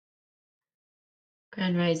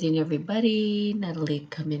Grand Rising, everybody. Natalie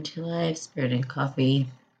coming to life. Spirit and coffee.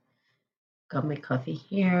 Got my coffee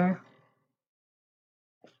here.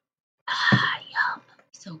 Yum.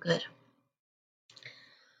 So good.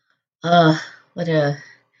 Uh, what a.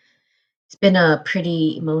 It's been a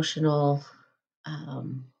pretty emotional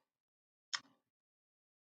um,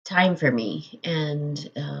 time for me, and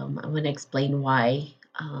I want to explain why.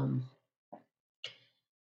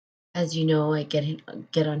 As you know, I get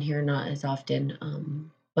on here not as often,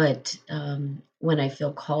 but when I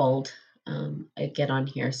feel called, I get on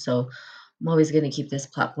here. So I'm always going to keep this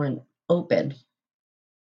platform open.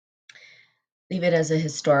 Leave it as a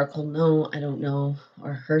historical note, I don't know,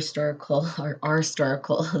 or historical or our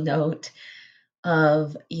historical note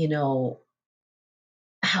of,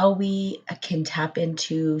 how we can tap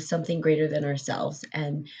into something greater than ourselves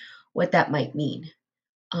and what that might mean.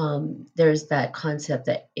 There's that concept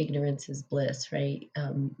that ignorance is bliss, right?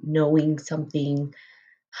 Knowing something,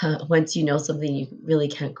 once you know something, you really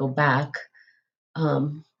can't go back,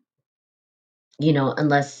 um,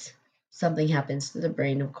 unless something happens to the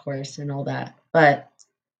brain, of course, and all that. But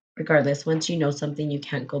regardless, once you know something, you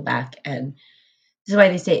can't go back. And this is why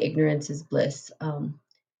they say ignorance is bliss.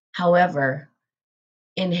 However,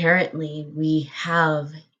 inherently, we have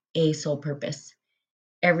a soul purpose.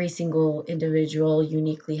 Every single individual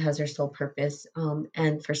uniquely has their soul purpose.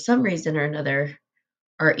 And for some reason or another,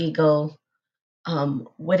 our ego,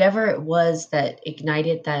 whatever it was that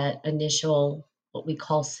ignited that initial, what we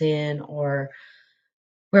call sin, or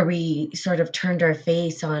where we sort of turned our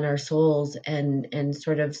face on our souls and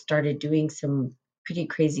sort of started doing some pretty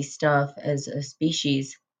crazy stuff as a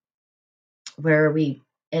species, where we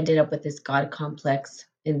ended up with this God complex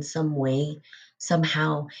in some way,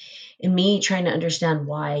 somehow. And me trying to understand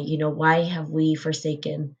why, why have we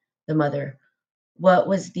forsaken the mother? What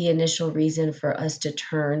was the initial reason for us to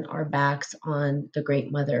turn our backs on the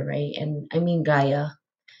great mother, right? And I mean Gaia.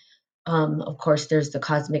 Of course, there's the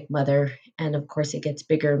cosmic mother, and of course, it gets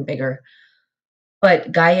bigger and bigger.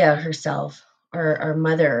 But Gaia herself, our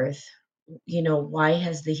Mother Earth, why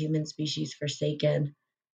has the human species forsaken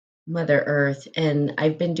Mother Earth? And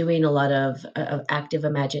I've been doing a lot of active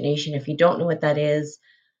imagination. If you don't know what that is,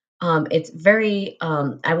 it's very,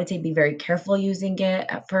 I would say be very careful using it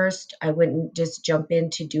at first. I wouldn't just jump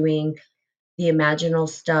into doing the imaginal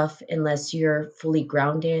stuff unless you're fully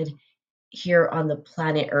grounded here on the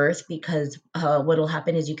planet Earth, because what'll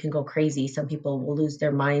happen is you can go crazy. Some people will lose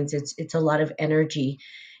their minds. It's a lot of energy,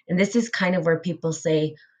 and this is kind of where people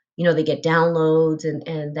say, they get downloads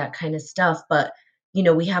and that kind of stuff. But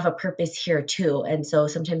we have a purpose here too, and so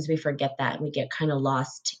sometimes we forget that and we get kind of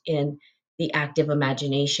lost in the active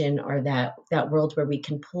imagination, or that world where we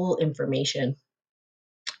can pull information.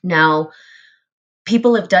 Now,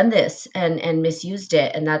 people have done this and misused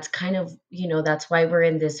it, and that's kind of, that's why we're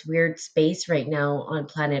in this weird space right now on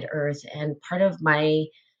planet Earth. And part of my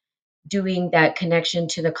doing that connection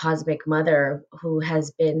to the cosmic mother, who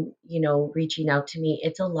has been, reaching out to me,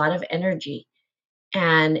 it's a lot of energy.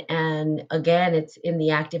 And again, it's in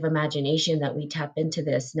the active imagination that we tap into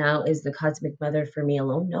this. Now, is the cosmic mother for me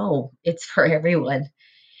alone? No, it's for everyone.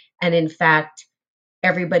 And in fact,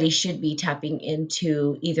 everybody should be tapping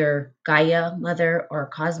into either Gaia Mother or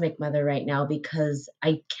Cosmic Mother right now, because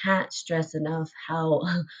I can't stress enough how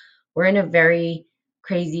we're in a very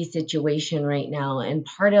crazy situation right now. And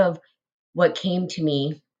part of what came to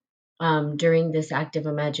me during this active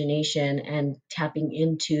imagination and tapping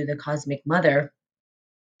into the Cosmic Mother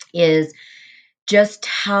is just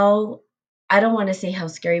how, I don't want to say how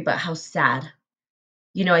scary, but how sad.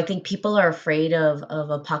 I think people are afraid of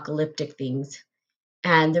apocalyptic things.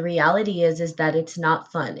 And the reality is that it's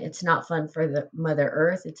not fun. It's not fun for the Mother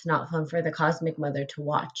Earth. It's not fun for the cosmic mother to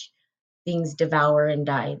watch things devour and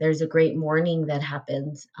die. There's a great mourning that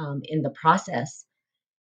happens in the process.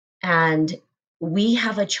 And we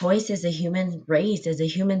have a choice as a human race, as a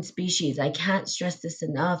human species. I can't stress this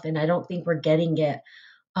enough, and I don't think we're getting it.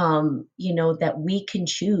 That we can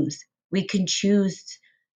choose. We can choose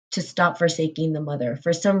to stop forsaking the mother.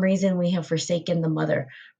 For some reason, we have forsaken the mother.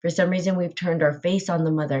 For some reason, we've turned our face on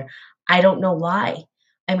the mother. I don't know why.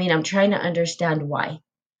 I mean, I'm trying to understand why.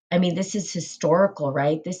 I mean, this is historical,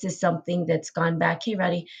 right? This is something that's gone back. Hey,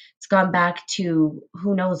 Roddy, it's gone back to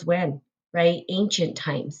who knows when, right? Ancient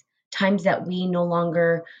times, times that we no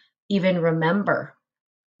longer even remember.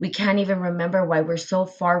 We can't even remember why we're so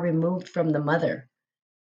far removed from the mother,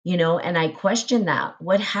 and I question that.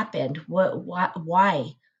 What happened?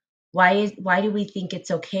 Why? Why do we think it's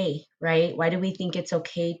okay, right? Why do we think it's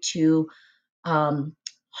okay to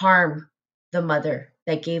harm the mother?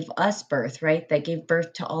 that gave us birth, right? That gave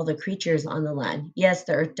birth to all the creatures on the land. Yes,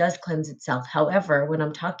 the earth does cleanse itself. However, what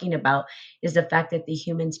I'm talking about is the fact that the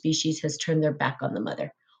human species has turned their back on the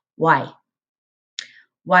mother. Why?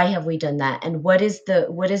 Why have we done that? And what is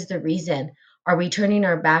the reason? Are we turning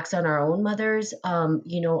our backs on our own mothers?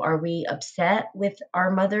 Are we upset with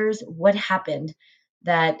our mothers? What happened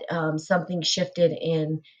that something shifted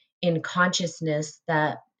in consciousness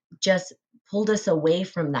that just pulled us away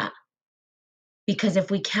from that? Because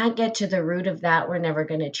if we can't get to the root of that, we're never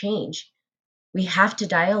going to change. We have to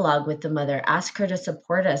dialogue with the mother, ask her to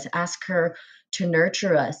support us, ask her to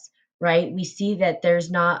nurture us, right? We see that there's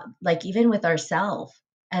not, like, even with ourselves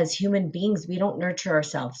as human beings, we don't nurture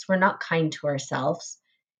ourselves. We're not kind to ourselves.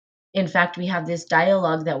 In fact, we have this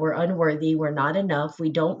dialogue that we're unworthy, we're not enough, we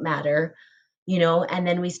don't matter, and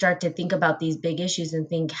then we start to think about these big issues and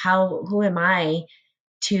think, who am I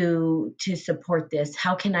to support this?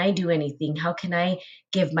 How can I do anything? How can I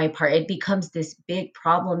give my part? It becomes this big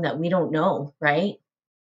problem that we don't know, right?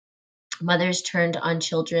 Mothers turned on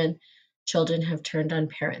children, children have turned on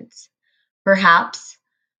parents. Perhaps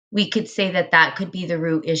we could say that that could be the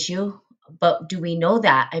root issue, but do we know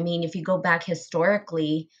that? I mean, if you go back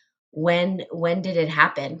historically, when did it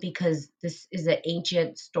happen? Because this is an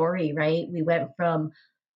ancient story, right? We went from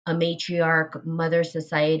a matriarch mother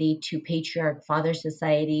society to patriarch father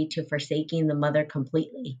society to forsaking the mother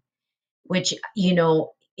completely, which,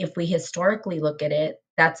 if we historically look at it,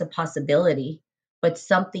 that's a possibility. But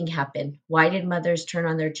something happened. Why did mothers turn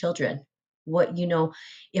on their children?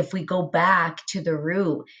 If we go back to the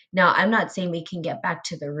root, now I'm not saying we can get back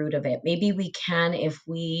to the root of it. Maybe we can if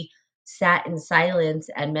we sat in silence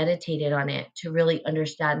and meditated on it to really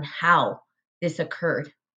understand how this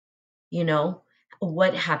occurred, you know,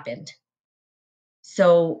 what happened.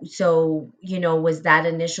 So, was that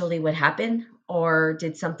initially what happened, or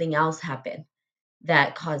did something else happen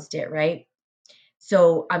that caused it, right?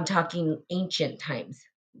 So I'm talking ancient times,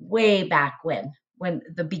 way back when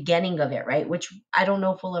the beginning of it, right? Which I don't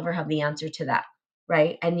know if we'll ever have the answer to that,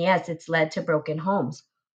 right? And yes, it's led to broken homes,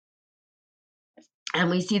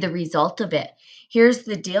 and we see the result of it. Here's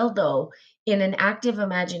the deal though, in an active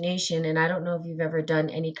imagination, and I don't know if you've ever done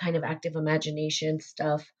any kind of active imagination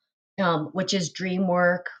stuff, which is dream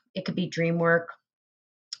work. It could be dream work.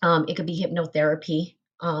 It could be hypnotherapy.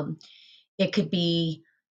 It could be,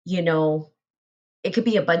 you know, it could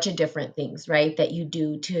be a bunch of different things, right, that you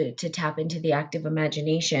do to tap into the active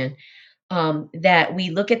imagination. That we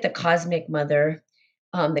look at the cosmic mother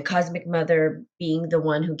being the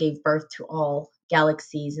one who gave birth to all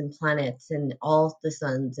galaxies and planets and all the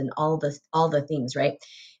suns and all the things, right?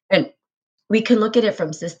 And we can look at it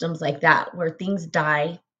from systems like that where things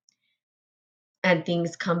die and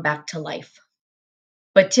things come back to life.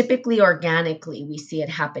 But typically organically we see it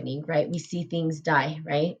happening, right? We see things die,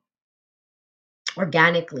 right?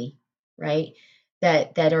 Organically, right?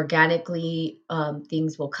 That organically,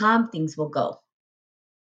 things will come, things will go.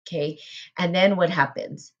 Okay. And then what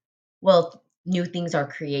happens? Well, new things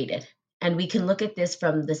are created. And we can look at this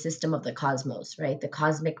from the system of the cosmos, right? The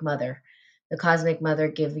cosmic mother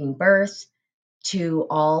giving birth to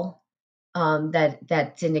all,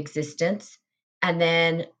 that's in existence, and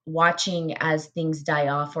then watching as things die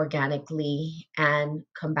off organically and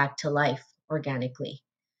come back to life organically.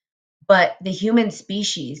 But the human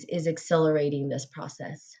species is accelerating this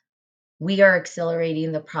process. We are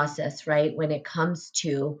accelerating the process, right? When it comes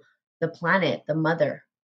to the planet, the mother.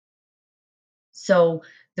 So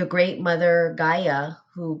the great mother Gaia,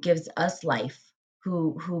 who gives us life,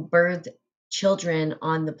 who birthed children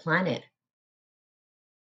on the planet.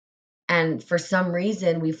 And for some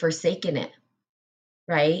reason we've forsaken it,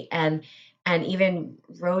 right? And even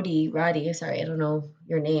Roddy, sorry, I don't know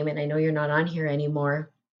your name, and I know you're not on here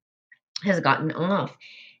anymore, has gotten off.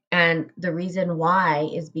 And the reason why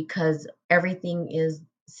is because everything is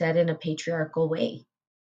said in a patriarchal way.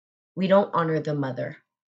 We don't honor the mother.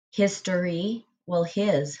 History, well,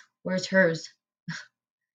 where's hers?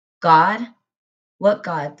 God, what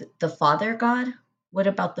God? The Father God? What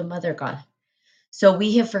about the Mother God? So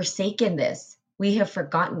we have forsaken this. We have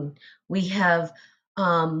forgotten. We have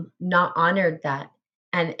not honored that,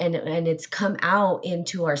 and it's come out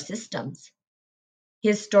into our systems.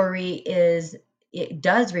 His story is it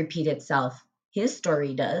does repeat itself. His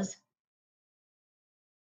story does,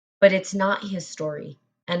 but it's not his story,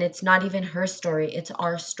 and it's not even her story. It's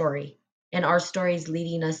our story, and our story is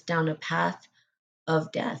leading us down a path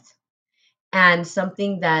of death, and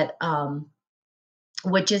something that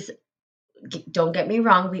which is, don't get me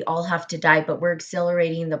wrong, we all have to die, but we're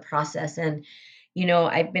accelerating the process. And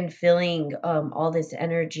I've been feeling all this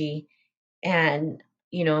energy, and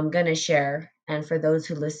I'm going to share. And for those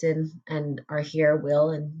who listen and are here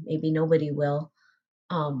will, and maybe nobody will.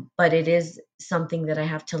 But it is something that I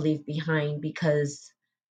have to leave behind because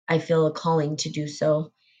I feel a calling to do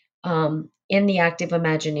so. In the active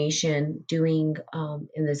imagination, doing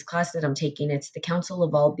in this class that I'm taking, it's the Council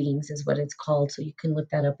of All Beings, is what it's called. So you can look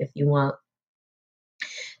that up if you want.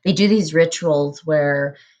 They do these rituals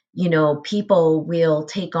where, people will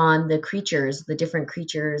take on the creatures, the different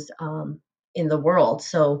creatures in the world.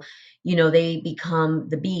 So, they become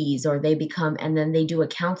the bees, or they become, and then they do a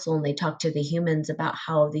council and they talk to the humans about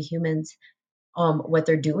how the humans, what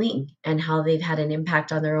they're doing and how they've had an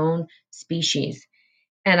impact on their own species.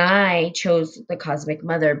 And I chose the Cosmic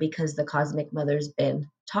Mother because the Cosmic Mother's been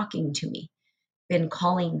talking to me, been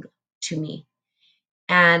calling to me.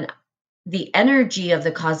 And the energy of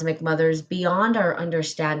the Cosmic Mother is beyond our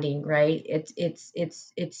understanding, right?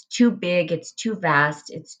 It's too big, it's too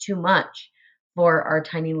vast, it's too much for our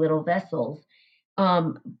tiny little vessels.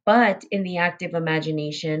 But in the active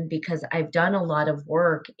imagination, because I've done a lot of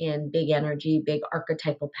work in big energy, big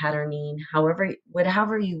archetypal patterning,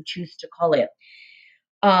 whatever you choose to call it,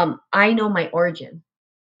 I know my origin.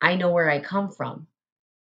 I know where I come from.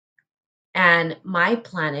 And my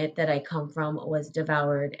planet that I come from was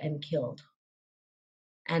devoured and killed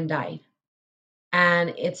and died.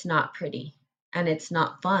 And it's not pretty and it's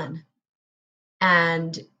not fun.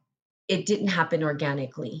 And it didn't happen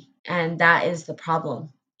organically. And that is the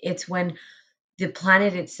problem. It's when the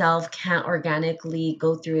planet itself can't organically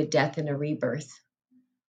go through a death and a rebirth,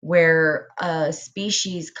 where a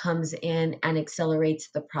species comes in and accelerates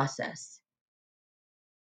the process.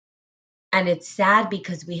 And it's sad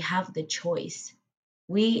because we have the choice.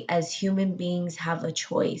 We as human beings have a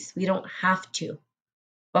choice. We don't have to,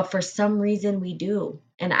 but for some reason we do.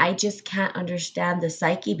 And I just can't understand the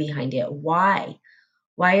psyche behind it. Why?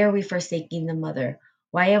 Why are we forsaking the mother?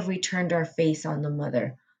 Why have we turned our face on the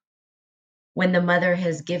mother when the mother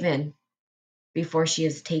has given before she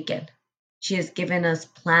has taken? She has given us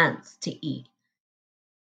plants to eat.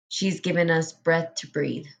 She's given us breath to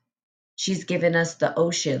breathe. She's given us the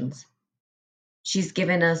oceans. She's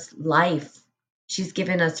given us life. She's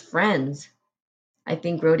given us friends. I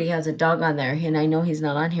think Rhodey has a dog on there, and I know he's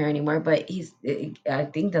not on here anymore, but I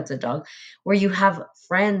think that's a dog, where you have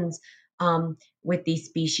friends with these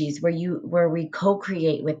species, where we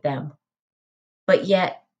co-create with them, but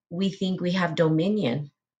yet we think we have dominion.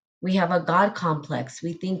 We have a God complex.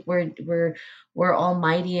 We think we're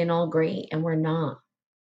almighty and all great, and we're not.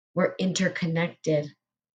 We're interconnected.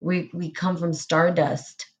 We come from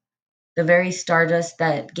stardust, the very stardust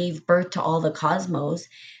that gave birth to all the cosmos,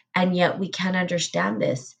 and yet we can't understand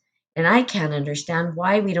this. And I can't understand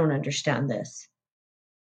why we don't understand this.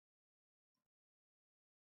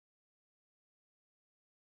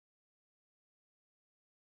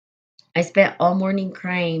 I spent all morning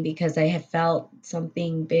crying because I have felt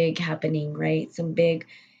something big happening, right? Some big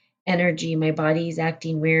energy. My body's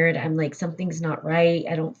acting weird. I'm like, something's not right.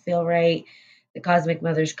 I don't feel right. The Cosmic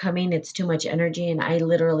Mother's coming. It's too much energy. And I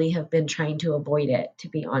literally have been trying to avoid it, to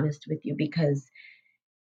be honest with you, because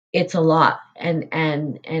it's a lot.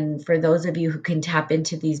 And for those of you who can tap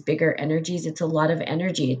into these bigger energies, it's a lot of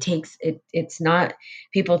energy. It's not,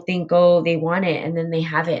 people think, oh, they want it and then they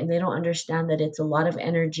have it, and they don't understand that it's a lot of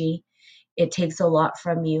energy. It takes a lot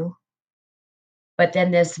from you. But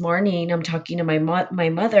then this morning, I'm talking to my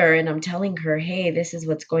mother, and I'm telling her, "Hey, this is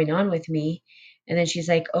what's going on with me." And then she's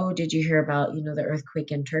like, "Oh, did you hear about, the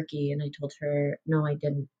earthquake in Turkey?" And I told her, "No, I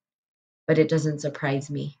didn't." But it doesn't surprise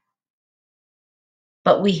me.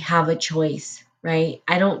 But we have a choice, right?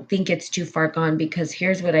 I don't think it's too far gone, because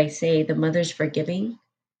here's what I say: the mother's forgiving,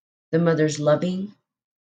 the mother's loving,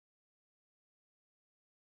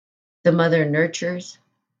 the mother nurtures.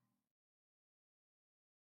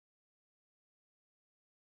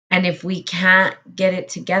 And if we can't get it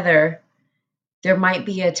together, there might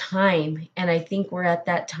be a time, and I think we're at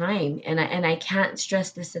that time, and I can't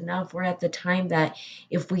stress this enough. We're at the time that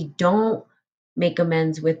if we don't make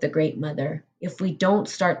amends with the great mother, if we don't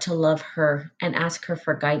start to love her and ask her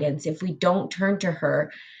for guidance, if we don't turn to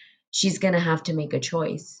her, she's going to have to make a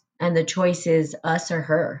choice, and the choice is us or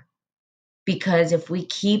her. Because if we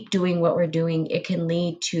keep doing what we're doing, it can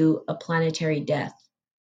lead to a planetary death,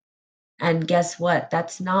 and guess what?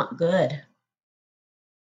 That's not good.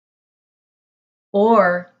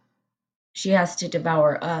 Or she has to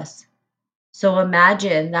devour us. So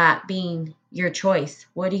imagine that being your choice.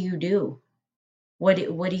 What do you do? What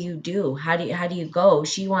do you do? How do you go?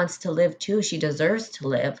 She wants to live too. She deserves to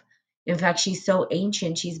live. In fact, she's so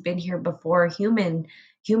ancient. She's been here before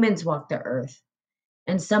humans walked the earth.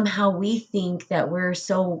 And somehow we think that we're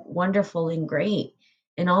so wonderful and great.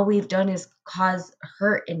 And all we've done is cause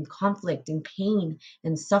hurt and conflict and pain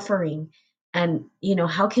and suffering. And,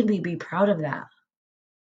 how can we be proud of that?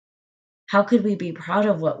 How could we be proud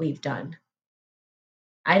of what we've done?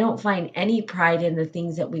 I don't find any pride in the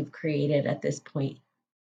things that we've created at this point,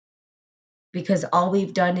 because all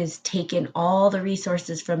we've done is taken all the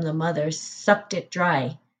resources from the mother, sucked it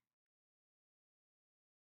dry.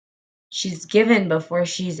 She's given before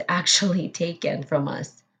she's actually taken from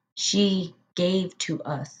us. She gave to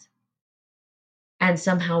us, and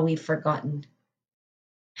somehow we've forgotten.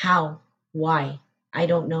 How? Why? I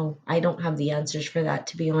don't know. I don't have the answers for that,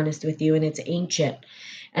 to be honest with you. And it's ancient.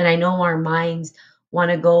 And I know our minds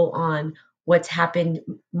want to go on what's happened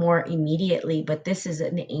more immediately, but this is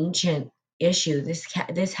an ancient issue.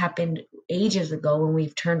 This happened ages ago when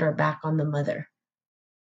we've turned our back on the mother.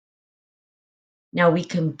 Now we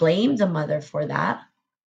can blame the mother for that.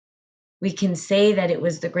 We can say that it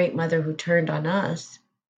was the great mother who turned on us.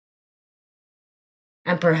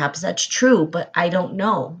 And perhaps that's true, but I don't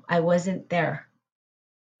know. I wasn't there.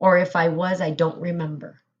 Or if I was, I don't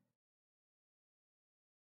remember.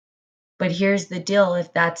 But here's the deal,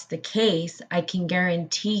 if that's the case, I can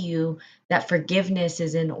guarantee you that forgiveness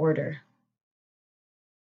is in order.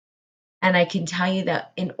 And I can tell you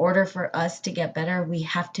that in order for us to get better, we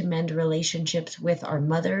have to mend relationships with our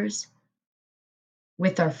mothers,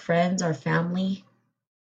 with our friends, our family,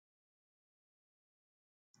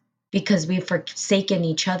 because we've forsaken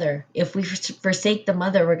each other. If we forsake the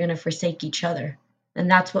mother, we're going to forsake each other. And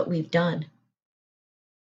that's what we've done.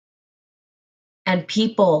 And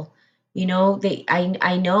people,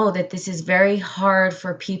 I know that this is very hard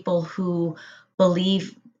for people who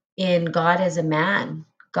believe in God as a man.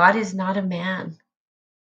 God is not a man.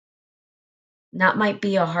 That might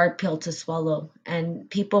be a hard pill to swallow, and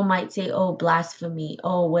people might say, oh, blasphemy,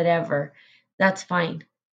 oh, whatever. That's fine.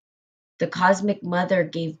 The cosmic mother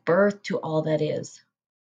gave birth to all that is.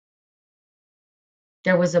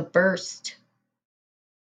 There was a burst.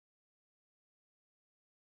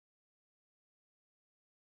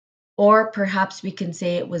 Or perhaps we can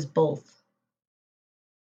say it was both.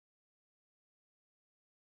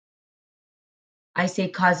 I say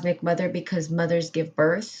cosmic mother because mothers give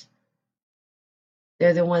birth.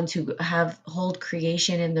 They're the ones who hold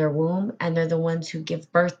creation in their womb, and they're the ones who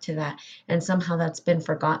give birth to that. And somehow that's been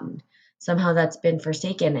forgotten. Somehow that's been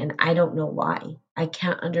forsaken, and I don't know why. I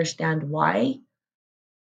can't understand why,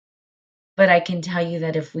 but I can tell you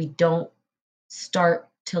that if we don't start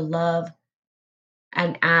to love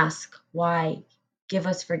and ask why, give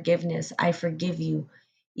us forgiveness. I forgive you.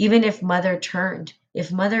 Even if mother turned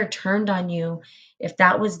on you, if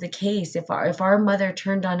that was the case, if our mother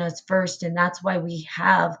turned on us first, and that's why we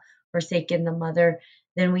have forsaken the mother,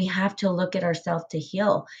 then we have to look at ourselves to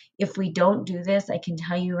heal. If we don't do this, I can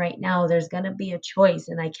tell you right now, there's going to be a choice,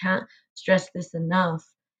 and I can't stress this enough.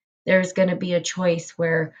 There's going to be a choice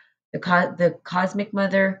where the cosmic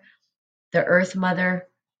mother, the earth mother,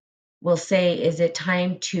 will say, is it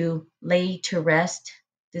time to lay to rest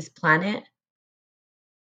this planet,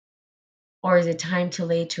 or is it time to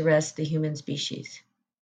lay to rest the human species?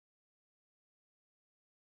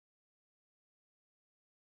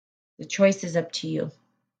 The choice is up to you.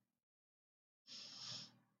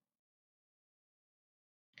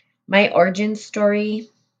 My origin story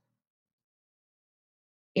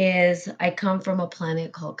is I come from a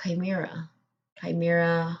planet called Chimera.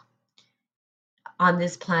 Chimera, on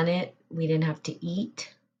this planet, we didn't have to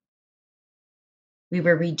eat. We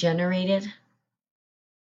were regenerated,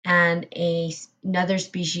 and another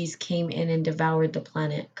species came in and devoured the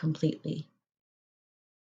planet completely.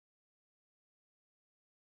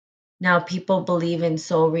 Now, people believe in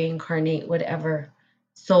soul reincarnate, whatever,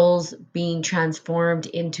 souls being transformed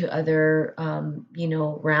into other,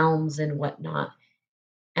 realms and whatnot.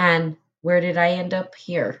 And where did I end up?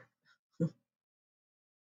 Here.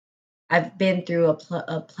 I've been through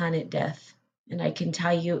a planet death, and I can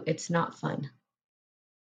tell you it's not fun.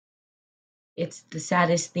 It's the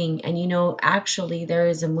saddest thing. And actually, there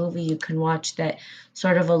is a movie you can watch that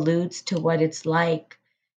sort of alludes to what it's like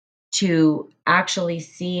to actually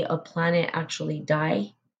see a planet actually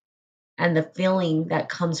die and the feeling that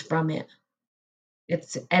comes from it.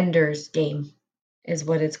 It's Ender's Game, is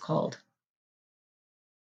what it's called.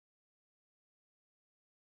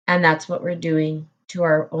 And that's what we're doing to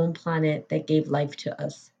our own planet that gave life to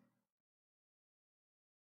us.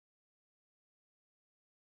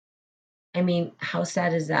 I mean, how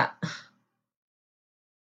sad is that?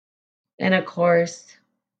 And of course,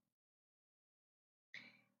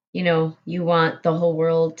 you want the whole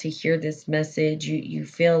world to hear this message. You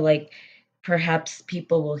feel like perhaps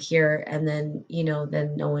people will hear and then,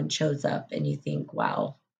 then no one shows up and you think,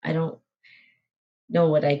 wow, I don't know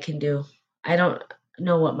what I can do. I don't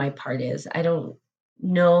know what my part is. I don't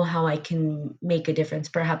know how I can make a difference.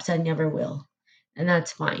 Perhaps I never will. And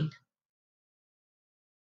that's fine.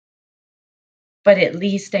 But at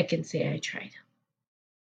least I can say I tried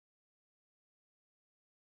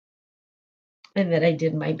and that I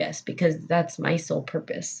did my best because that's my sole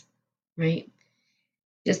purpose, right?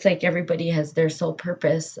 Just like everybody has their sole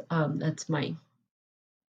purpose, that's mine.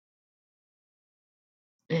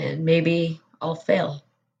 And maybe I'll fail,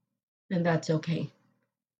 and that's okay.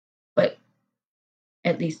 But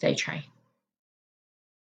at least I try.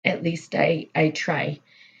 At least I try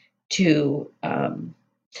to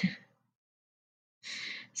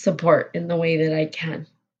support in the way that I can.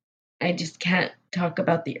 I just can't talk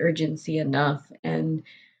about the urgency enough, and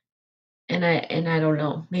I don't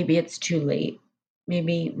know. Maybe it's too late.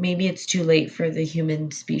 Maybe it's too late for the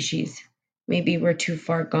human species. Maybe we're too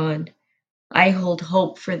far gone. I hold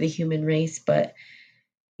hope for the human race, but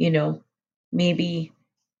you know, maybe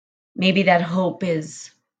maybe that hope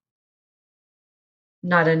is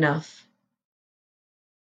not enough.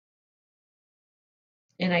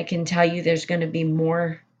 And I can tell you there's going to be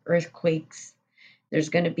more earthquakes. There's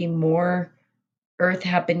going to be more earth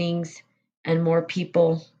happenings and more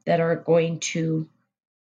people that are going to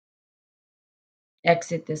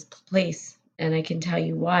exit this place. And I can tell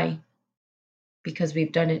you why, because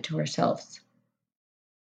we've done it to ourselves.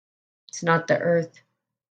 It's not the earth.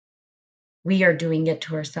 We are doing it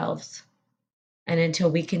to ourselves. And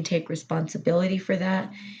until we can take responsibility for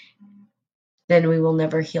that, then we will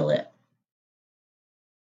never heal it.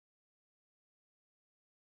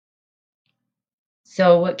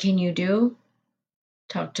 So, what can you do?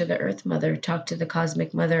 Talk to the Earth Mother, talk to the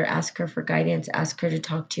Cosmic Mother, ask her for guidance, ask her to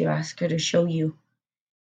talk to you, ask her to show you.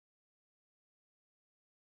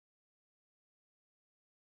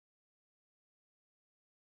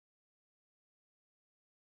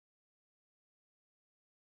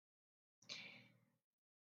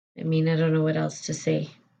 I mean, I don't know what else to say.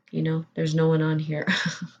 There's no one on here.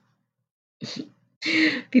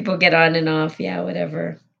 People get on and off. Yeah,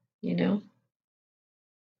 whatever. You know,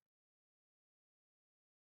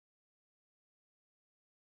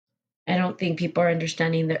 I don't think people are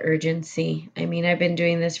understanding the urgency. I mean, I've been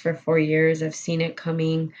doing this for 4 years. I've seen it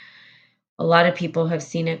coming. A lot of people have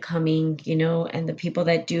seen it coming, and the people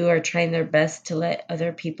that do are trying their best to let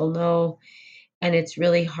other people know. And it's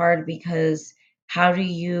really hard because how do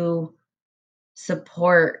you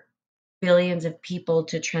support billions of people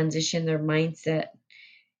to transition their mindset?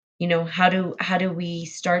 How do we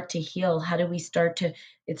start to heal? How do we start to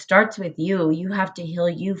It starts with you. You have to heal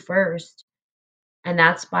you first. And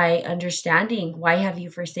that's by understanding, why have you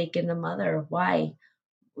forsaken the mother? Why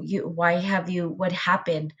have you What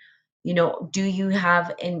happened? Do you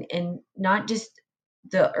have, and not just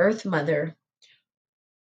the earth mother,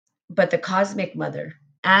 but the cosmic mother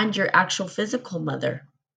and your actual physical mother.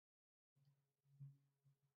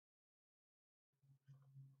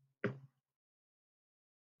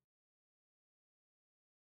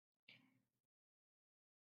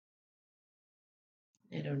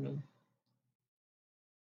 I don't know.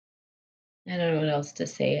 I don't know what else to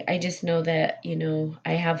say. I just know that,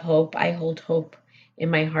 I have hope. I hold hope in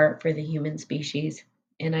my heart for the human species.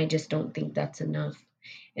 And I just don't think that's enough.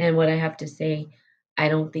 And what I have to say, I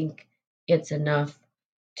don't think it's enough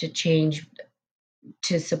to change,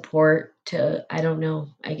 to support, I don't know.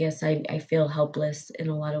 I guess I feel helpless in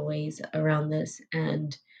a lot of ways around this.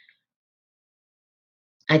 And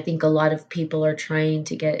I think a lot of people are trying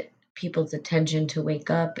to get people's attention to wake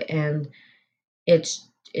up, and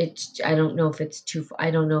I don't know if it's I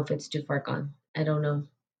don't know if it's too far gone. I don't know.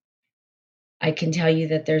 I can tell you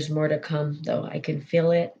that there's more to come though. I can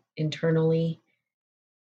feel it internally.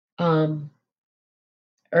 Um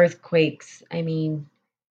Earthquakes, I mean,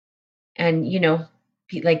 and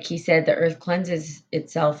like he said, the earth cleanses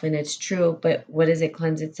itself, and it's true, but what does it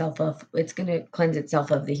cleanse itself of? It's going to cleanse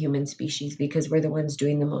itself of the human species because we're the ones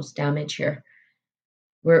doing the most damage here.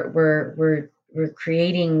 We're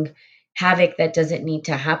creating havoc that doesn't need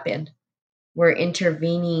to happen. We're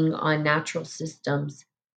intervening on natural systems.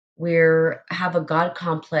 We're have a god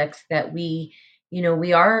complex that we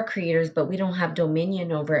are our creators, but we don't have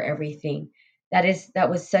dominion over everything. That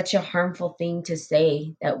was such a harmful thing to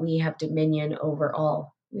say, that we have dominion over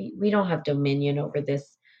all. We don't have dominion over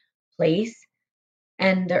this place,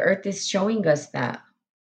 and the earth is showing us that.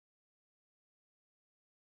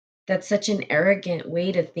 That's such an arrogant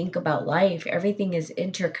way to think about life. Everything is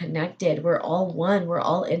interconnected. We're all one. We're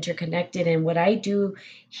all interconnected. And what I do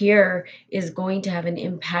here is going to have an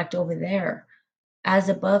impact over there. As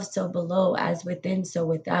above, so below, as within, so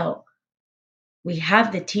without. We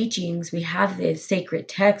have the teachings, we have the sacred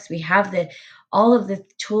text, we have the all of the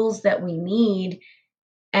tools that we need,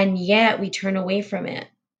 and yet we turn away from it.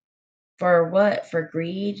 For what? For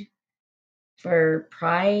greed, for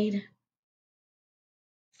pride,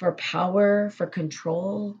 for power, for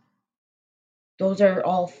control. Those are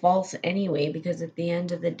all false anyway, because at the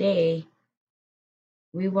end of the day,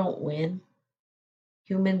 we won't win.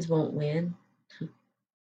 Humans won't win.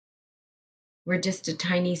 We're just a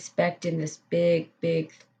tiny speck in this big,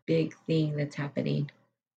 big, big thing that's happening.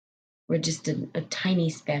 We're just a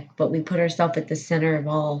tiny speck, but we put ourselves at the center of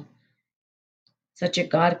all. Such a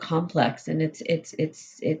God complex, and it's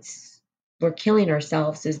we're killing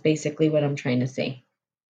ourselves is basically what I'm trying to say.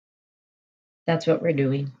 That's what we're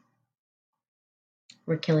doing.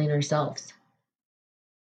 We're killing ourselves.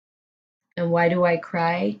 And why do I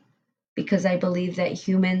cry? Because I believe that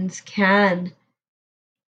humans can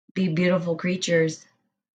be beautiful creatures.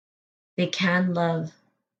 They can love,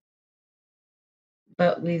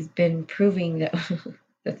 but we've been proving that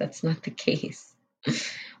that that's not the case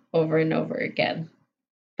over and over again.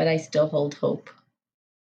 But I still hold hope.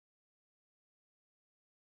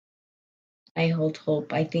 I hold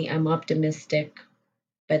hope. I think I'm optimistic,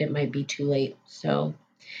 but it might be too late. So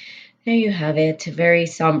there you have it. Very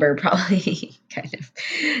somber, probably kind of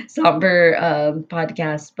somber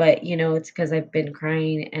podcast, but it's because I've been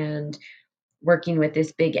crying and working with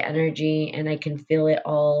this big energy, and I can feel it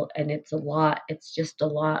all, and it's a lot. It's just a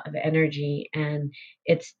lot of energy, and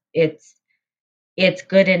it's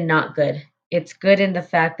good and not good. It's good in the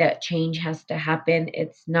fact that change has to happen.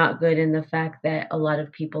 It's not good in the fact that a lot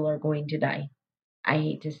of people are going to die. I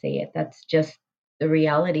hate to say it. That's just the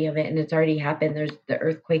reality of it, and it's already happened. There's the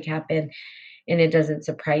earthquake happened, and it doesn't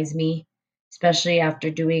surprise me, especially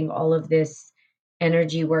after doing all of this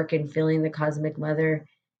energy work and feeling the cosmic mother,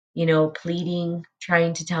 pleading,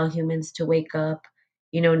 trying to tell humans to wake up.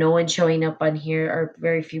 No one showing up on here, or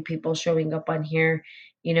very few people showing up on here.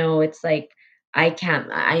 It's like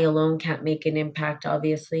I alone can't make an impact,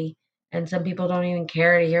 obviously. And some people don't even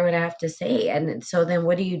care to hear what I have to say. And so then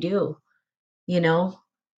what do you do? You know,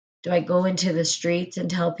 do I go into the streets and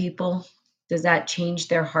tell people? Does that change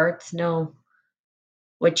their hearts? No.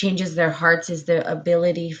 What changes their hearts is the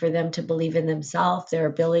ability for them to believe in themselves, their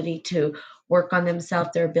ability to work on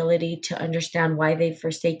themselves, their ability to understand why they've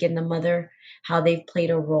forsaken the mother, how they've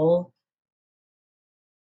played a role,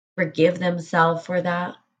 forgive themselves for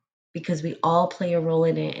that, because we all play a role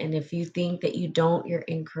in it. And if you think that you don't, you're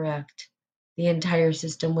incorrect. The entire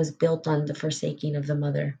system was built on the forsaking of the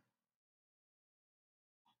mother.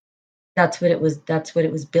 That's what it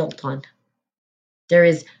was built on. There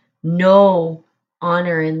is no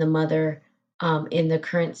honor in the mother, in the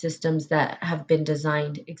current systems that have been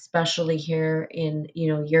designed, especially here in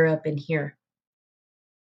Europe and here.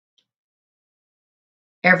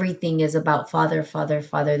 Everything is about father, father,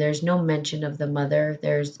 father. There's no mention of the mother.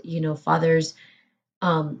 There's fathers.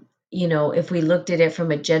 If we looked at it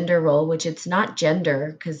from a gender role, which it's not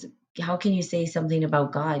gender, because how can you say something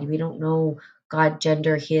about God? We don't know God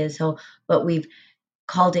gender his. So, but we've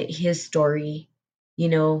called it his story. You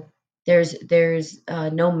know, there's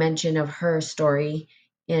no mention of her story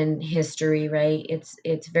in history, right?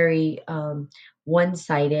 It's very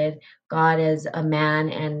one-sided. God as a man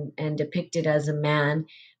and depicted as a man.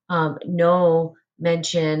 No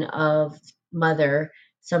mention of mother.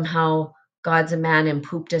 Somehow God's a man and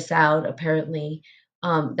pooped us out. Apparently,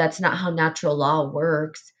 that's not how natural law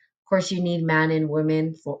works. Of course, you need man and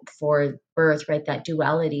woman for birth, right? That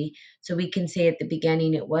duality, so we can say at the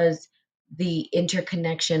beginning it was the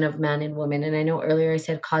interconnection of man and woman. And I know earlier I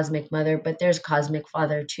said cosmic mother, but there's cosmic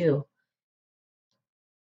father too.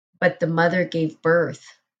 But the mother gave birth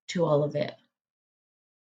to all of it.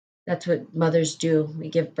 That's what mothers do. We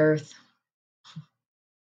give birth.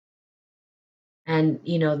 And,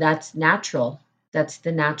 that's natural. That's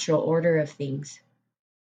the natural order of things.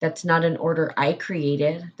 That's not an order I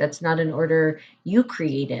created. That's not an order you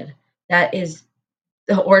created. That is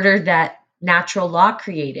the order that natural law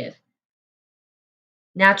created.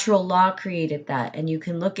 Natural law created that, and you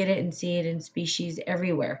can look at it and see it in species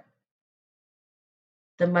everywhere.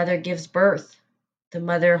 The mother gives birth. The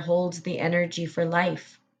mother holds the energy for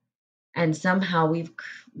life. And somehow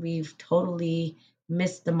we've totally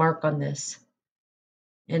missed the mark on this.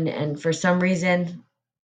 And for some reason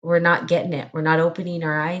we're not getting it. We're not opening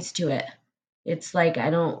our eyes to it. It's like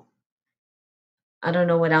I don't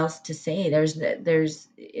know what else to say.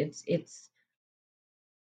 It's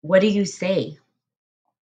what do you say,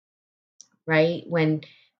 right? When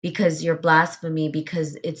because you're blasphemy,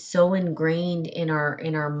 because it's so ingrained in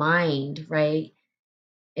our mind, right?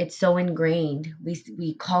 It's so ingrained.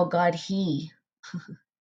 We call God he,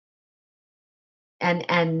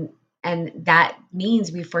 and and that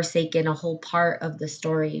means we've forsaken a whole part of the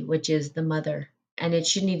story, which is the mother. And it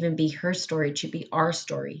shouldn't even be her story, it should be our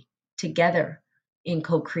story together in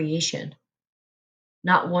co-creation,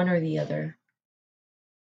 not one or the other.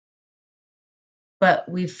 But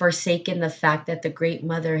we've forsaken the fact that the great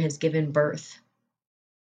mother has given birth,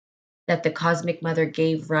 that the cosmic mother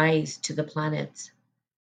gave rise to the planets,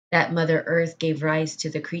 that Mother Earth gave rise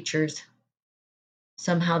to the creatures.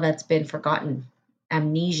 Somehow that's been forgotten,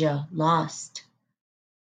 amnesia, lost.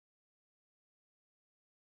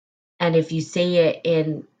 And if you say it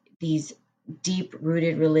in these deep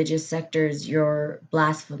rooted religious sectors, you're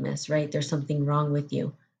blasphemous, right? There's something wrong with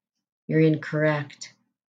you. You're incorrect.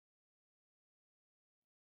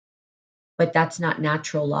 But that's not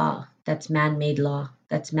natural law. That's man made law.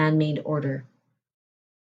 That's man made order.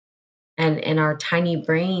 And our tiny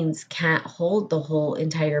brains can't hold the whole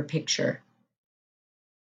entire picture.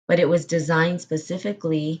 But it was designed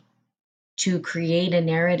specifically to create a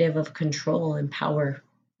narrative of control and power.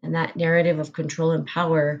 And that narrative of control and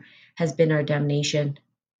power has been our damnation.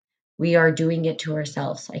 We are doing it to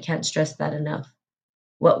ourselves. I can't stress that enough.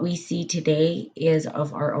 What we see today is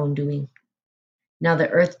of our own doing. Now, the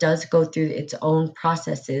earth does go through its own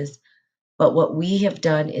processes, but what we have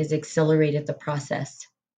done is accelerated the process.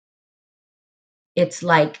 It's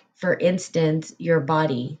like, for instance, your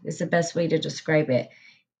body. This is the best way to describe it.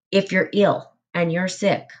 If you're ill and you're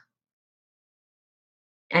sick,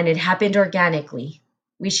 and it happened organically.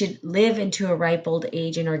 We should live into a ripe old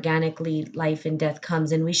age, and organically life and death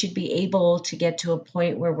comes, and we should be able to get to a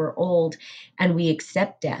point where we're old and we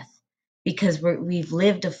accept death because we've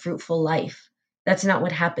lived a fruitful life. That's not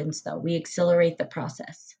what happens though. We accelerate the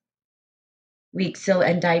process. We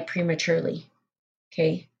and die prematurely.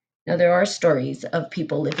 Okay. Now there are stories of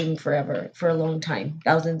people living forever for a long time,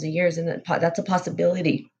 thousands of years, and that's a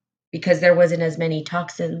possibility because there wasn't as many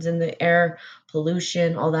toxins in the air,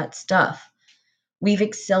 pollution, all that stuff. We've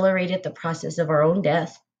accelerated the process of our own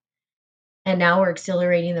death, and now we're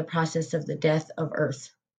accelerating the process of the death of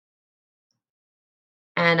Earth.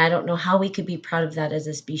 And I don't know how we could be proud of that as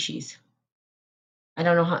a species. I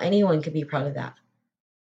don't know how anyone could be proud of that,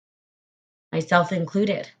 myself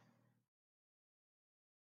included.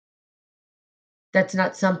 That's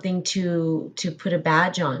not something to put a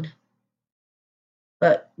badge on.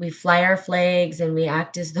 But we fly our flags and we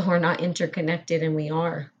act as though we're not interconnected, and we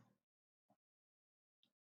are.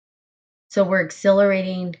 So we're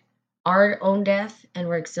accelerating our own death and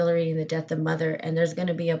we're accelerating the death of Mother. And there's going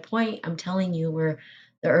to be a point, I'm telling you, where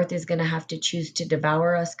the earth is going to have to choose to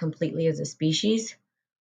devour us completely as a species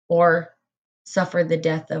or suffer the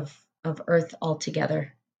death of Earth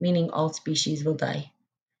altogether, meaning all species will die.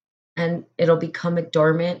 And it'll become a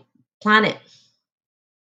dormant planet.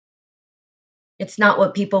 It's not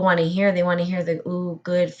what people want to hear. They want to hear the ooh,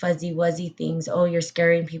 good, fuzzy, wuzzy things. Oh, you're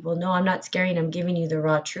scaring people. No, I'm not scaring. I'm giving you the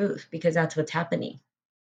raw truth because that's what's happening.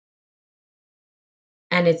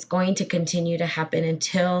 And it's going to continue to happen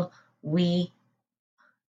until we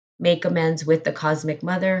make amends with the cosmic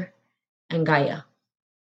mother and Gaia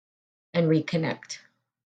and reconnect.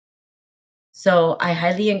 So I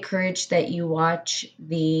highly encourage that you watch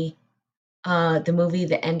the movie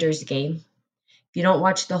The Ender's Game. If you don't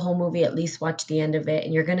watch the whole movie, at least watch the end of it,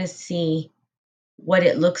 and you're gonna see what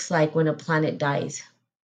it looks like when a planet dies.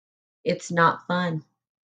 It's not fun.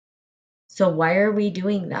 So why are we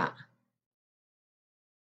doing that?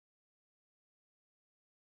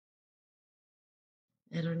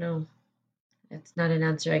 I don't know. That's not an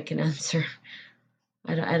answer I can answer.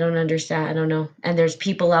 I don't understand. I don't know. And there's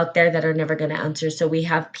people out there that are never going to answer. So we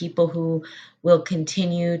have people who will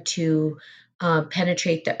continue to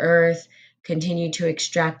penetrate the earth, continue to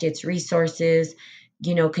extract its resources,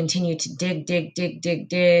 continue to dig, dig, dig, dig,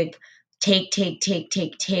 dig,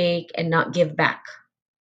 take, and not give back.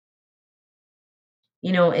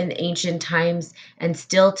 In ancient times and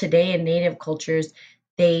still today in native cultures,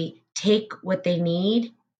 they take what they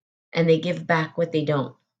need and they give back what they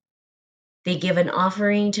don't. They give an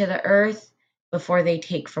offering to the earth before they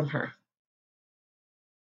take from her.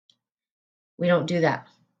 We don't do that.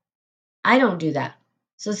 I don't do that.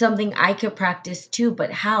 So something I could practice too,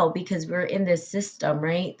 but how? Because we're in this system,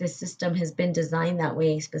 right? This system has been designed that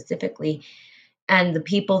way specifically. And the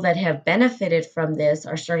people that have benefited from this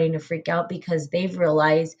are starting to freak out because they've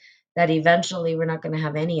realized that eventually we're not going to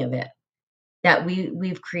have any of it. that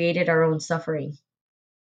we've created our own suffering.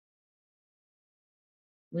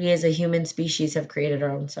 We as a human species have created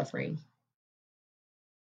our own suffering.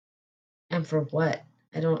 And for what?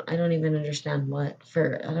 I don't even understand what.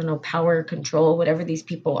 For I don't know, power, control, whatever these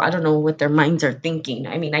people, I don't know what their minds are thinking.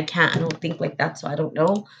 I mean, I don't think like that, so I don't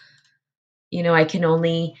know. I can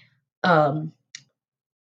only um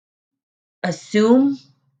assume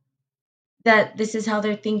that this is how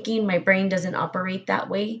they're thinking. My brain doesn't operate that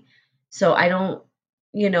way. So I don't,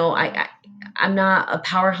 I'm not a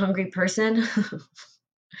power hungry person.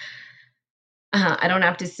 I don't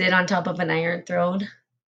have to sit on top of an iron throne.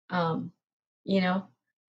 Um, you know,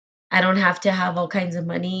 I don't have to have all kinds of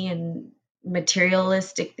money and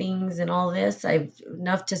materialistic things and all this. I've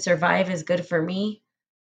enough to survive is good for me.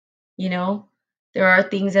 You know, there are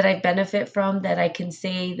things that I benefit from that I can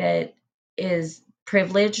say that is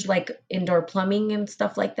privilege, like indoor plumbing and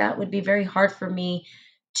stuff like that would be very hard for me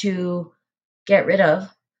to get rid of.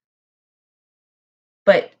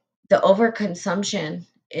 But the overconsumption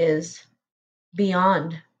is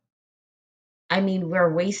beyond. I mean,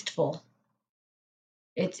 we're wasteful.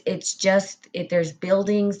 It's just there's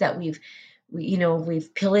buildings that we've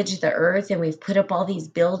pillaged the earth and we've put up all these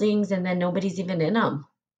buildings and then nobody's even in them.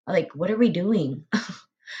 Like, what are we doing?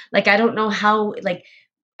 Like, I don't know how, like,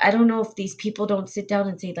 I don't know if these people don't sit down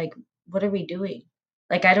and say, like, what are we doing?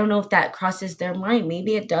 Like, I don't know if that crosses their mind.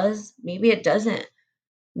 Maybe it does. Maybe it doesn't.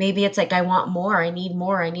 Maybe it's like, I want more. I need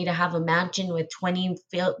more. I need to have a mansion with 20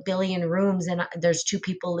 billion rooms and there's two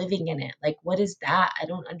people living in it. Like, what is that? I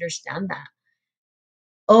don't understand that.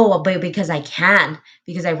 Oh, but because I can,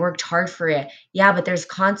 because I worked hard for it. Yeah, but there's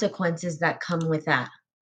consequences that come with that.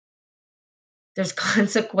 There's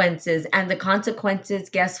consequences, and the consequences,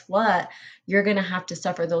 guess what? You're going to have to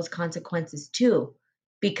suffer those consequences too,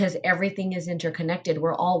 because everything is interconnected.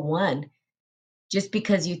 We're all one. Just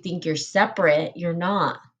because you think you're separate, you're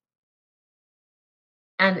not.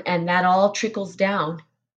 And that all trickles down.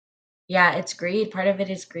 Yeah, it's greed. Part of it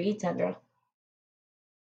is greed, Sandra.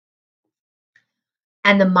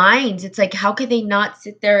 And the minds, it's like, how could they not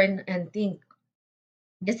sit there and think,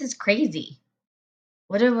 this is crazy?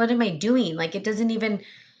 What am I doing? Like, it doesn't even,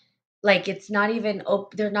 like, it's not even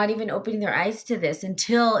they're not even opening their eyes to this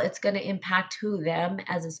until it's going to impact who them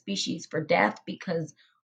as a species for death, because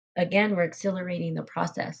again, we're accelerating the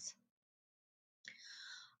process.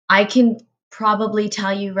 I can probably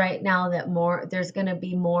tell you right now that more there's going to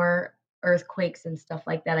be more earthquakes and stuff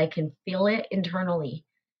like that. I can feel it internally.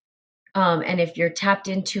 And if you're tapped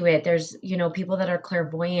into it, there's, people that are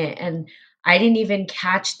clairvoyant. And I didn't even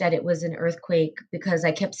catch that it was an earthquake because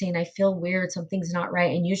I kept saying, I feel weird, something's not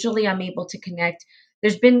right. And usually I'm able to connect.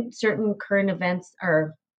 There's been certain current events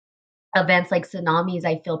or events like tsunamis,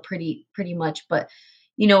 I feel pretty much, but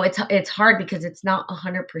it's hard because it's not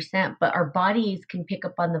 100%, but our bodies can pick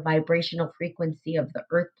up on the vibrational frequency of the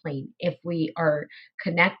earth plane if we are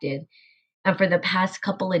connected. And for the past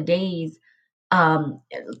couple of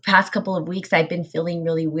weeks, I've been feeling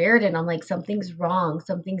really weird. And I'm like, something's wrong.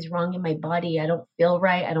 Something's wrong in my body. I don't feel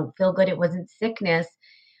right. I don't feel good. It wasn't sickness.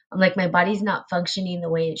 I'm like, my body's not functioning the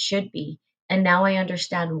way it should be. And now I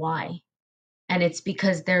understand why. And it's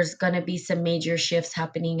because there's going to be some major shifts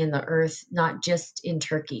happening in the earth, not just in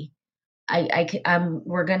Turkey.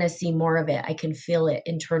 We're going to see more of it. I can feel it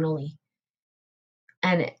internally.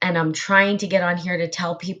 And I'm trying to get on here to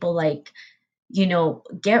tell people, like,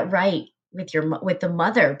 get right with with the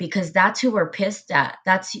mother, because that's who we're pissed at.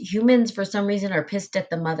 That's humans for some reason are pissed at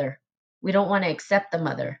the mother. We don't want to accept the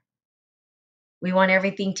mother. We want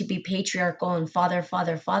everything to be patriarchal and father,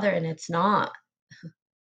 father, father, and it's not.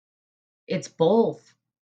 It's both.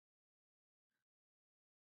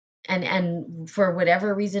 And for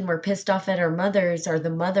whatever reason we're pissed off at our mothers or the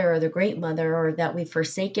mother or the great mother, or that we've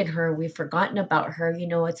forsaken her, we've forgotten about her.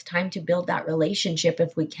 It's time to build that relationship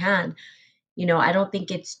if we can. I don't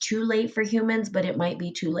think it's too late for humans, but it might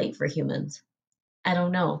be too late for humans. I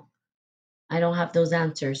don't know. I don't have those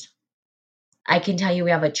answers. I can tell you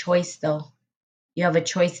we have a choice, though. You have a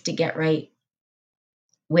choice to get right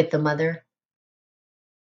with the mother,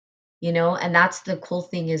 and that's the cool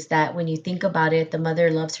thing, is that when you think about it, the mother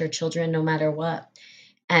loves her children no matter what.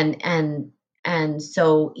 And and and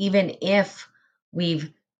so even if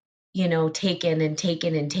we've, taken and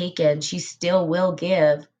taken and taken, she still will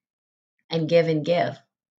give and give and give.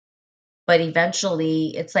 But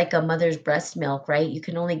eventually, it's like a mother's breast milk, right? You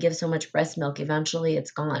can only give so much breast milk. Eventually,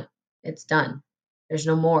 it's gone. It's done. There's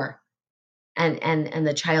no more. And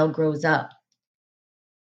the child grows up.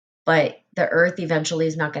 But the earth eventually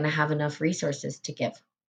is not going to have enough resources to give.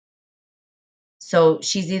 So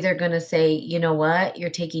she's either going to say, you know what, you're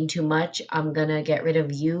taking too much. I'm going to get rid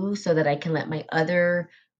of you so that I can let my other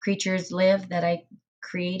creatures live that I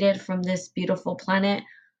created from this beautiful planet.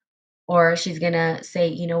 Or she's going to say,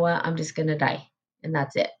 you know what, I'm just going to die. And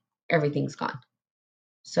that's it. Everything's gone.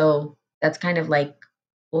 So that's kind of like,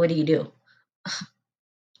 what do you do?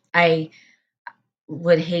 I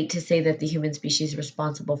would hate to say that the human species is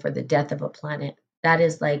responsible for the death of a planet. That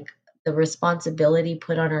is like the responsibility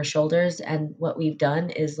put on our shoulders. And what we've done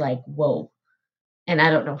is like, whoa. And I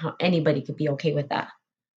don't know how anybody could be okay with that.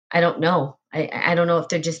 I don't know. I don't know if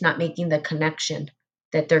they're just not making the connection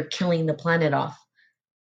that they're killing the planet off.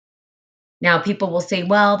 Now, people will say,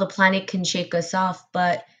 well, the planet can shake us off,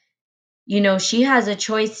 but she has a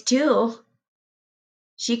choice too.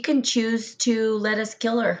 She can choose to let us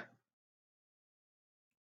kill her.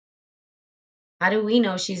 How do we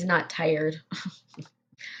know she's not tired?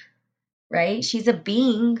 Right? She's a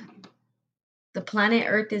being. The planet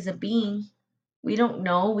Earth is a being. We don't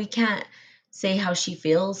know. We can't say how she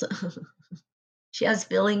feels. She has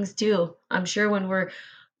feelings too. I'm sure when we're,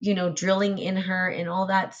 drilling in her and all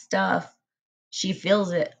that stuff, she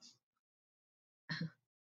feels it.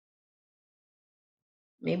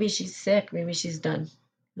 Maybe she's sick. Maybe she's done.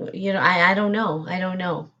 I don't know. I don't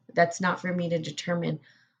know. That's not for me to determine.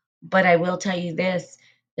 But I will tell you this,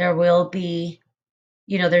 there will be,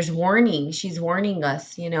 there's warning. She's warning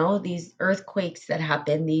us, these earthquakes that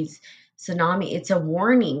happen, these tsunami. It's a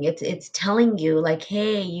warning. It's telling you like,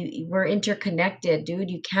 hey, we're interconnected,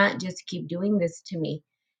 dude. You can't just keep doing this to me.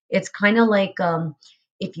 It's kind of like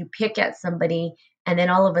if you pick at somebody and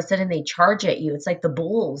then all of a sudden they charge at you. It's like the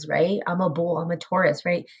bulls, right? I'm a bull, I'm a Taurus,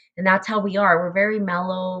 right? And that's how we are. We're very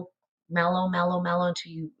mellow, mellow, mellow, mellow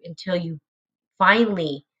until you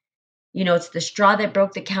finally, it's the straw that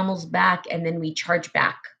broke the camel's back, and then we charge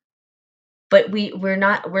back. But we're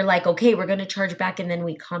not, we're like, okay, we're going to charge back, and then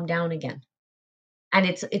we calm down again. And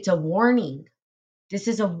it's a warning. This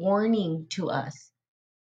is a warning to us.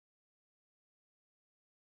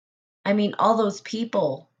 I mean, all those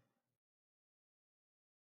people.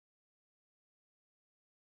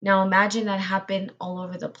 Now imagine that happened all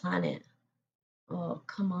over the planet. Oh,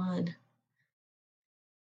 come on.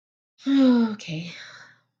 Okay.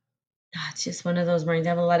 It's just one of those mornings. I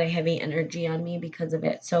have a lot of heavy energy on me because of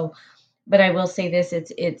it. So, but I will say this,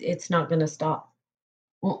 it's not going to stop.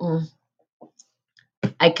 Mm-mm.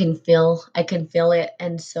 I can feel it.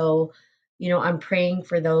 And so, I'm praying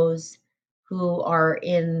for those who are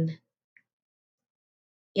in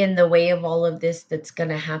the way of all of this that's going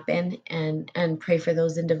to happen, and pray for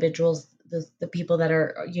those individuals, the people that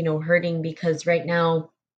are, hurting, because right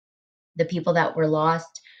now the people that were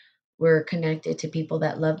lost were connected to people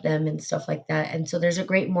that love them and stuff like that. And so there's a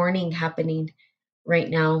great mourning happening right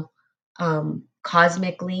now,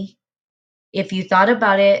 cosmically. If you thought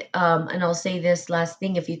about it, and I'll say this last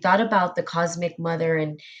thing, if you thought about the cosmic mother,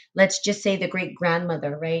 and let's just say the great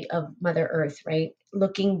grandmother, right, of Mother Earth, right,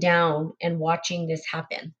 looking down and watching this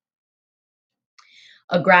happen,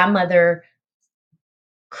 a grandmother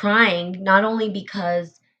crying not only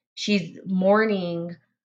because she's mourning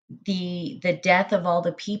the death of all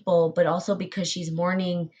the people, but also because she's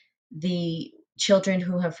mourning the children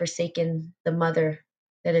who have forsaken the mother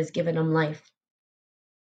that has given them life.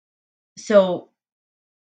 So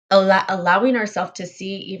allowing ourselves to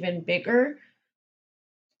see even bigger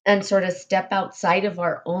and sort of step outside of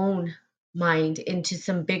our own mind into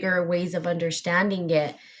some bigger ways of understanding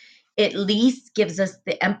it, at least gives us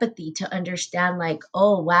the empathy to understand, like,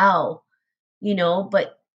 oh wow,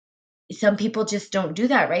 but some people just don't do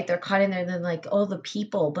that, right? They're caught in there, then like, oh, the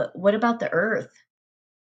people, but what about the earth?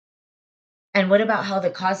 And what about how the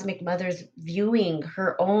cosmic mother's viewing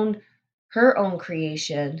her own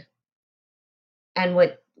creation, and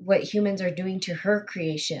what humans are doing to her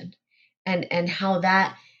creation, and how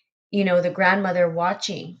that, the grandmother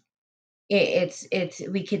watching it's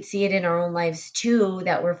we could see it in our own lives too,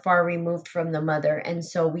 that we're far removed from the mother. And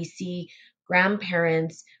so we see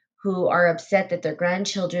grandparents who are upset that their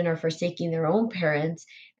grandchildren are forsaking their own parents,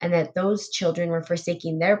 and that those children were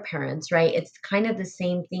forsaking their parents, right? It's kind of the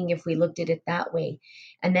same thing if we looked at it that way.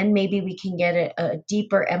 And then maybe we can get a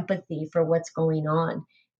deeper empathy for what's going on,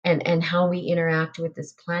 and how we interact with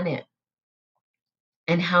this planet,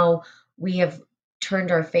 and how we have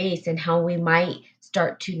turned our face, and how we might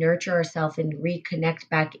start to nurture ourselves and reconnect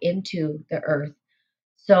back into the earth.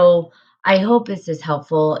 So I hope this is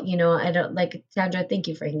helpful. I don't like, Sandra, thank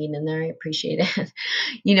you for hanging in there. I appreciate it.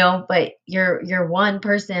 But you're one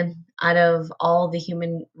person out of all the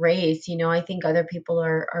human race. I think other people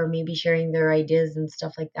are maybe sharing their ideas and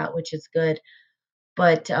stuff like that, which is good.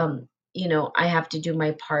 But I have to do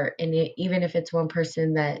my part. And even if it's one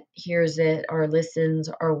person that hears it or listens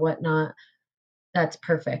or whatnot, that's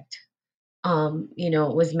perfect.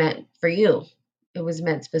 It was meant for you. It was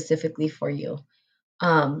meant specifically for you.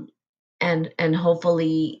 Um, and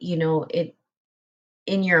hopefully, it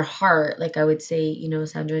in your heart, like I would say,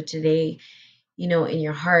 Sandra, today, in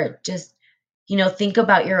your heart, just, think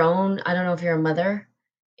about your own. I don't know if you're a mother,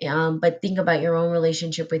 but think about your own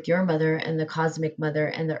relationship with your mother and the cosmic mother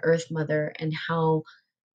and the earth mother, and how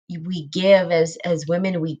we give as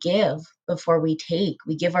women. We give before we take.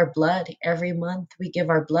 We give our blood every month. We give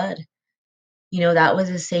our blood. That was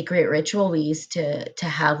a sacred ritual we used to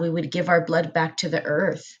have. We would give our blood back to the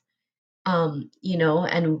earth. And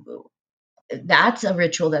that's a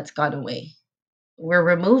ritual that's gone away. We're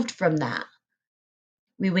removed from that.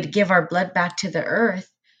 We would give our blood back to the earth,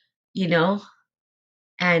 you know,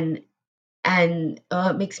 and oh,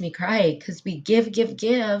 it makes me cry because we give,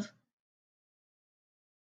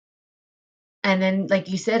 and then, like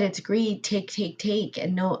you said, it's greed, take,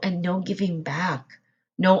 and no giving back,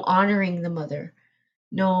 no honoring the mother,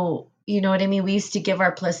 no, you know what I mean. We used to give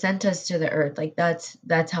our placentas to the earth, like that's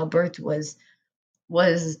how birth was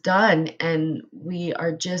done, and we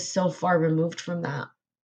are just so far removed from that.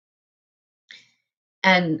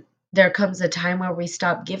 And there comes a time where we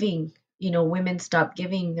stop giving, women stop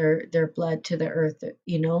giving their blood to the earth,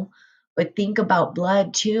 but think about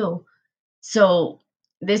blood too. So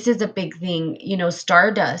this is a big thing.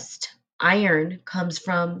 Stardust, iron, comes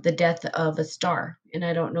from the death of a star, and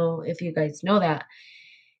I don't know if you guys know that.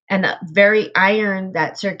 And the very iron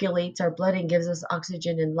that circulates our blood and gives us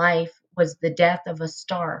oxygen and life was the death of a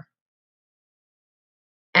star.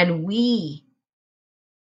 And we,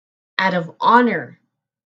 out of honor,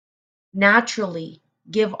 naturally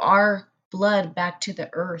give our blood back to the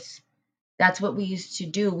earth. That's what we used to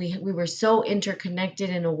do. We were so interconnected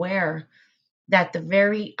and aware that the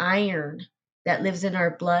very iron that lives in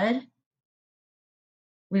our blood,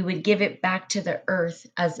 we would give it back to the earth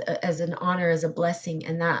as an honor, as a blessing,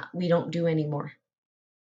 and that we don't do anymore.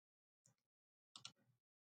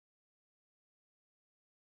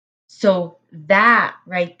 So that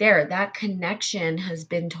right there, that connection has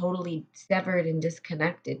been totally severed and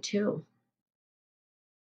disconnected too.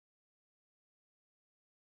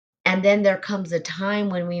 And then there comes a time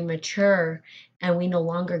when we mature and we no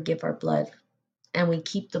longer give our blood, and we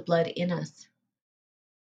keep the blood in us.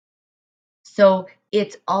 So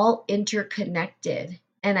it's all interconnected.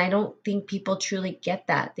 And I don't think people truly get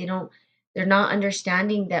that. They're not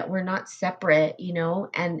understanding that we're not separate,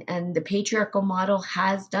 and the patriarchal model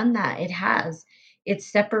has done that. It has. It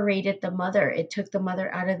separated the mother. It took the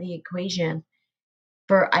mother out of the equation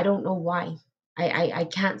for I don't know why. I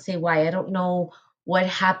can't say why. I don't know what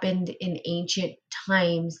happened in ancient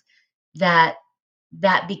times that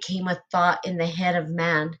became a thought in the head of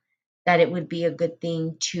man, that it would be a good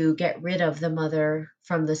thing to get rid of the mother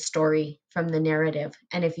from the story, from the narrative.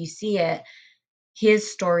 And if you see it,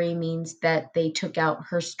 his story means that they took out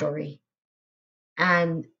her story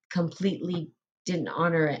and completely didn't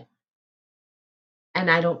honor it.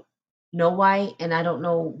 And I don't know why, and I don't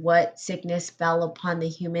know what sickness fell upon the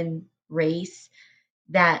human race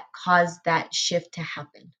that caused that shift to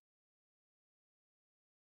happen.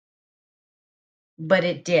 But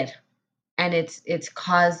it did. And it's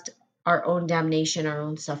caused our own damnation, our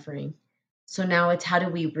own suffering. So now it's how do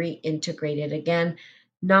we reintegrate it again?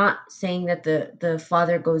 Not saying that the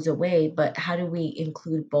father goes away, but how do we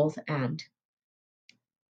include both and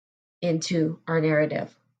into our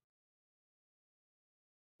narrative?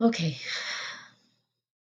 Okay.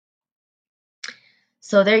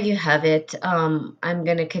 So there you have it. I'm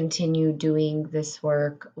going to continue doing this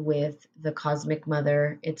work with the Cosmic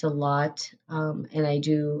Mother. It's a lot, and I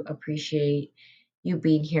do appreciate you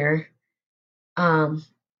being here. Um,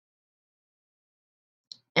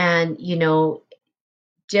 and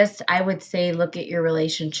just I would say look at your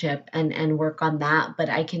relationship and work on that. But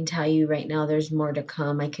I can tell you right now, there's more to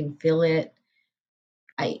come. I can feel it.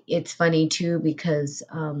 It's funny too because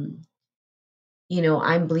I'm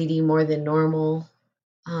bleeding more than normal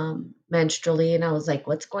menstrually, and I was like,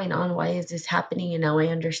 what's going on? Why is this happening? And now I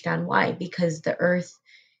understand why, because the earth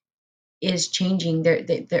is changing.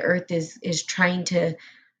 The earth is trying to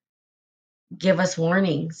give us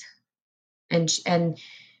warnings, and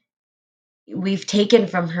we've taken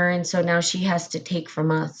from her, and so now she has to take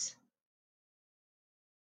from us.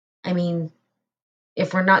 I mean,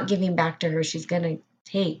 if we're not giving back to her, she's gonna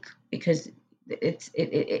take, because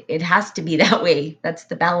it has to be that way. That's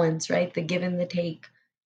the balance, right? The give and the take.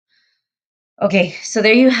 Okay, so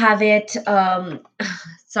there you have it.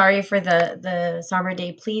 Sorry for the summer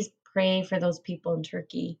day. Please pray for those people in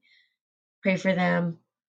Turkey. Pray for them,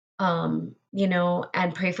 and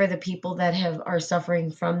pray for the people that have are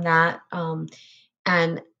suffering from that,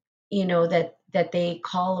 and that they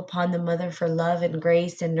call upon the mother for love and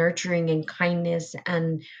grace and nurturing and kindness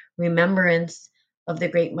and remembrance of the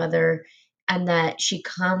great mother, and that she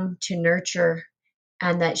come to nurture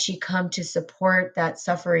and that she come to support that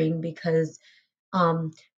suffering, because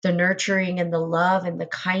um, the nurturing and the love and the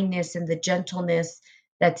kindness and the gentleness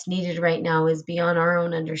that's needed right now is beyond our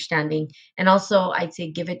own understanding. And also, I'd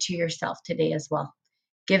say give it to yourself today as well.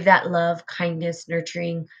 Give that love, kindness,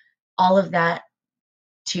 nurturing, all of that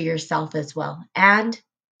to yourself as well. And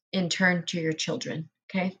in turn to your children.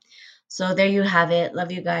 Okay. So there you have it.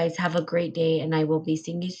 Love you guys. Have a great day. And I will be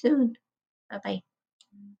seeing you soon. Bye bye.